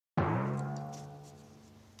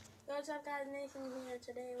What's up, guys? Nathan here.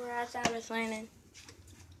 Today we're outside with Landon.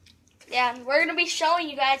 Yeah, we're going to be showing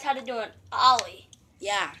you guys how to do an ollie.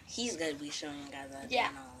 Yeah, he's going to be showing you guys how to do an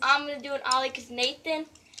ollie. I'm going to do an ollie because Nathan,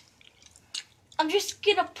 I'm just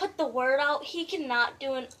going to put the word out. He cannot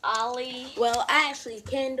do an ollie. Well, I actually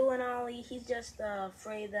can do an ollie. He's just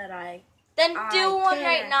afraid that I Then do one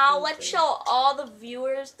right now. Let's do show all the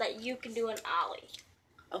viewers that you can do an ollie.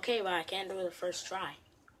 Okay, but I can't do it the first try.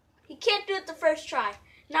 He can't do it the first try.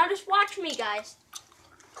 Now just watch me, guys.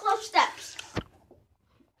 Close steps.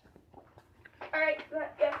 Alright, you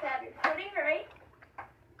have to have your footing right.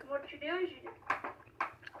 And what you do is you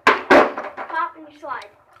pop and you slide.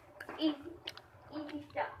 Easy. Easy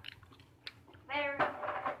stuff. Very,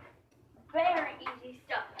 very easy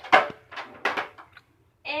stuff.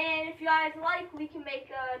 And if you guys like, we can make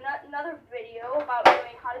another video about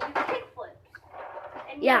doing how to do kickflips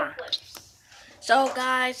and flips. So,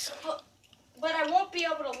 guys. But I won't be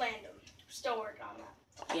able to land them. Still working on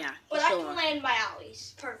that. Yeah. But I can land my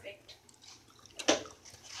ollies. Perfect.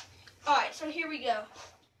 Alright, so here we go.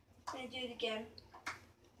 I'm going to do it again.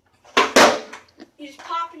 You just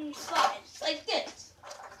pop and you slide. It's like this.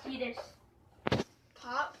 You just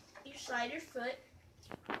pop, you slide your foot,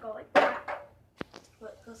 go like that.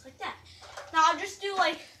 Foot goes like that. Now I'll just do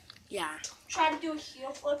like, try to do a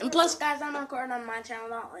heel flip. And plus, guys, I'm recording on my channel,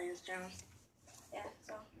 not Landon's channel. Yeah,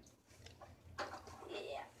 so.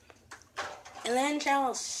 Yeah. And Landon's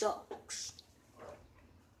channel sucks.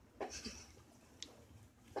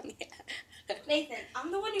 Nathan,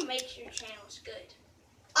 I'm the one who makes your channels good.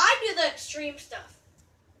 I do the extreme stuff.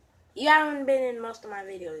 You haven't been in most of my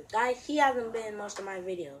videos. Guys, he hasn't been in most of my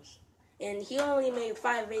videos. And he only made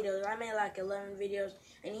 5 videos. I made like 11 videos,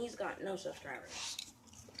 and he's got no subscribers.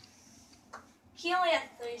 He only has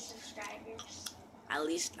 3 subscribers. At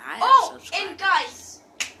least I have subscribers. And guys.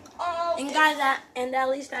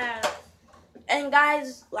 And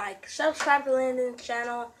guys, like, subscribe to Landon's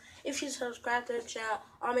channel. If you subscribe to the channel,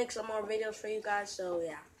 I'll make some more videos for you guys, so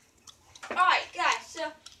yeah. Alright, guys,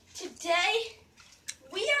 so today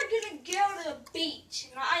we are going to go to the beach,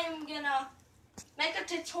 and I am going to make a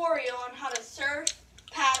tutorial on how to surf,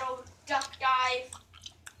 paddle, duck dive,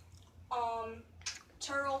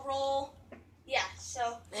 turtle roll. Yeah,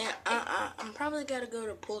 so. Man, I'm probably going to go to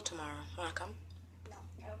the pool tomorrow. Want to come? No,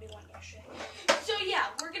 I already went yesterday. So yeah,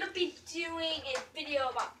 we're going to be doing a video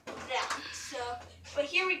about that. So, but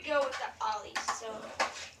here we go with the ollies. So,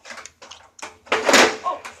 I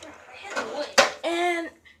hit the wood.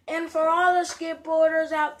 And for all the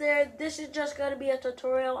skateboarders out there, this is just going to be a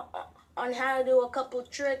tutorial on how to do a couple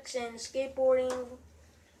tricks in skateboarding.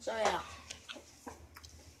 So yeah.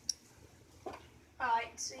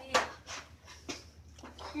 Alright, so yeah.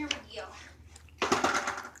 Here we go.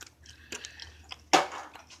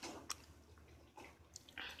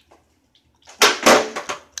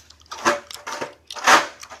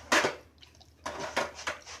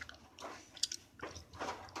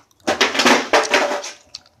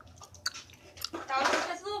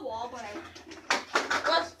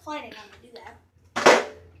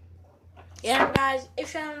 Yeah, guys,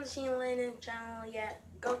 if you haven't seen Landon's channel yet,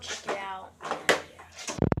 go check it out.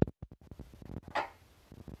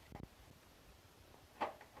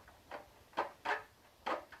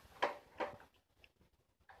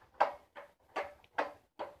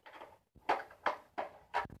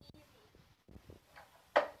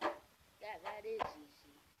 Yeah, that is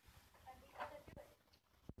easy.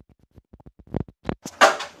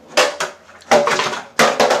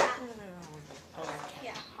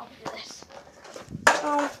 Yeah, I'll do this.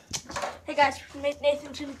 Hey guys,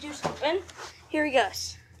 Nathan's gonna do something. Here he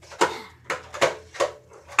goes.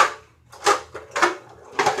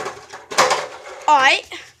 Alright.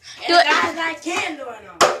 Guys, I can do an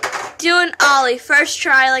ollie. Do an ollie. First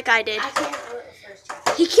try like I did. I can't do it the first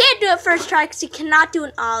try. He can't do it first try because he cannot do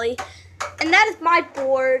an ollie. And that is my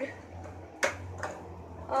board.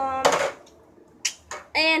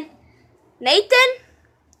 And Nathan?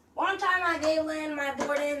 One time I gave Landon my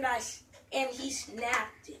board and he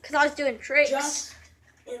snapped it. Because I was doing tricks. Just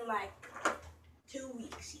in like 2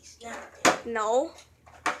 weeks, he snapped it. No.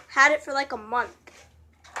 Had it for like a month.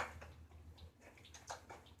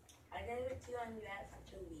 I gave it to you and you had it for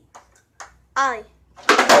 2 weeks. Ollie.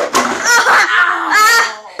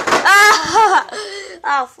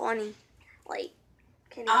 Oh, funny. Like,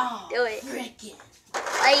 can you do it? Frickin'.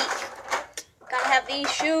 Like, gotta have these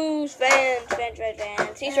shoes, fans.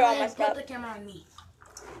 These are all messed up. Put the camera on me.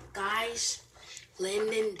 Guys,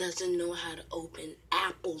 Landon doesn't know how to open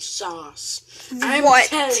applesauce. I'm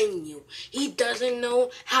telling you, he doesn't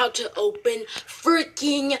know how to open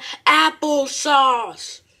freaking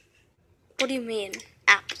applesauce. What do you mean?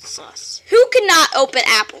 applesauce? Who cannot open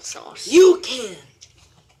applesauce? You can.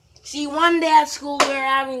 See, one day at school we were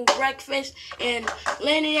having breakfast, and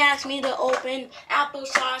Lenny asked me to open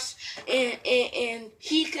applesauce, and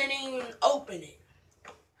he couldn't even open it.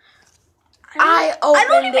 I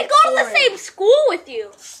don't even go to the same school with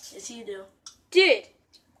you. Yes, you do. Dude,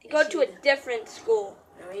 you go to a different school.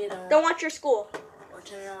 No, you don't. Don't watch your school.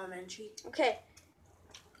 Ortona Elementary. Okay.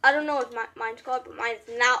 I don't know what mine's called, but mine's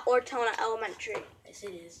not Ortona Elementary. Yes,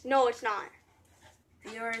 it is. No, it's not.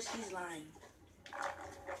 Viewers, he's lying.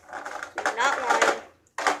 I'm not lying.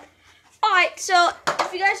 Alright, so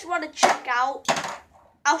if you guys want to check out,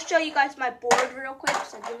 I'll show you guys my board real quick,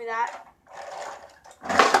 so give me that.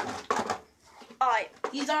 Alright.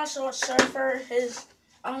 He's also a surfer. His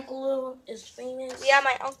uncle is famous. Yeah,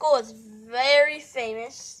 my uncle is very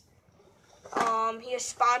famous. He is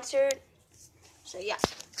sponsored. So yeah.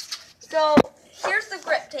 So here's the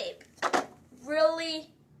grip tape. Really?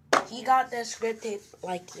 He got this grip tape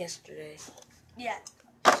like yesterday. Yeah.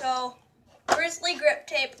 So Grizzly grip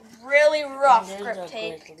tape, really rough grip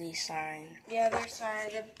tape. There's a Grizzly sign. Yeah, there's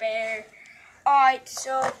the bear. Alright,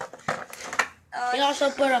 so he also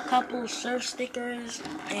put a couple surf stickers,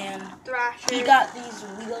 and Thrasher. he got these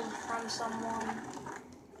wheels from someone.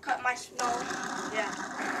 Cut my snow. Yeah.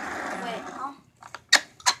 Wait, huh?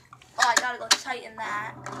 Oh, I gotta go tighten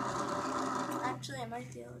that. Actually, I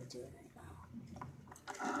might be able to do it right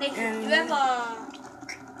now. Nathan, do you have a...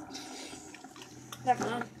 Never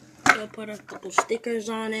mind. He'll put a couple stickers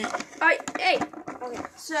on it. Alright, hey. Okay,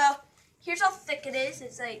 so here's how thick it is.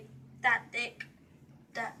 It's like that thick.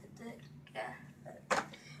 That thick. Yeah.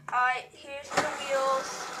 Alright, here's the wheels.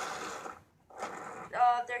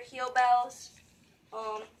 They're heel bells.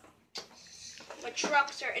 My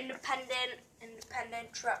trucks are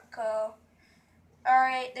independent truck co.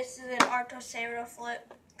 Alright, this is an Artosero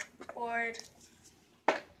flip board.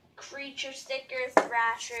 Creature sticker,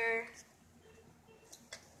 Thrasher.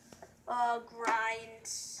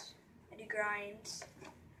 Grinds. I do grinds.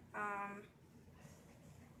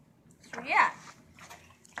 So yeah.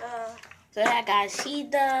 So yeah, guys, he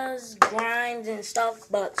does grinds and stuff,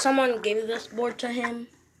 but someone gave this board to him.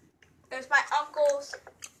 It was my uncle's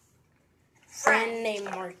Friend named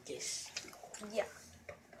Marcus. Yeah.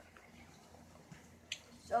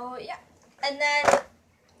 So yeah. And then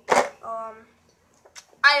I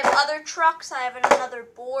have other trucks. I have another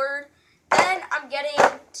board. Then I'm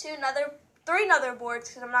getting three other boards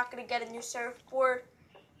because I'm not gonna get a new surfboard.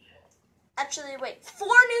 Actually, wait, 4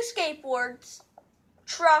 new skateboards,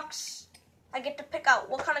 trucks. I get to pick out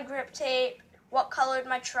what kind of grip tape, what colored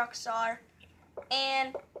my trucks are,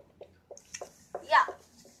 and yeah,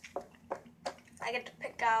 I get to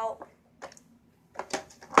pick out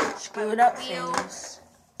Screwed up wheels.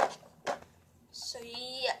 So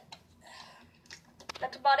yeah,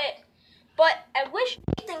 that's about it. But I wish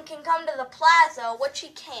Nathan can come to the plaza, which he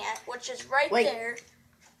can't, which is right there.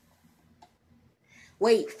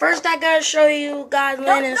 Wait, first I gotta show you guys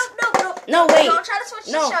Lennon. No, wait. Don't try to switch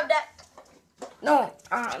to shove that. No,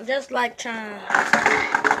 I'm just like trying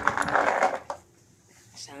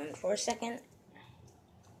silent for a second.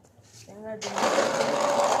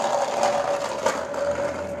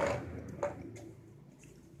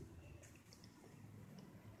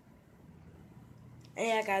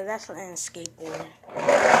 Yeah, guys, that's Lennon's skateboard.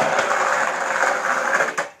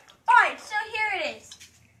 Alright, so here it is.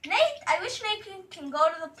 I wish Nathan can go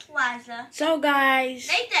to the plaza. So, guys.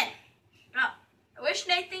 I wish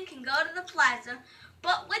Nathan can go to the plaza,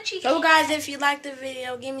 but which he So, guys, if you liked the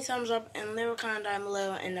video, give me a thumbs up and leave a comment down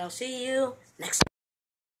below, and I'll see you next time.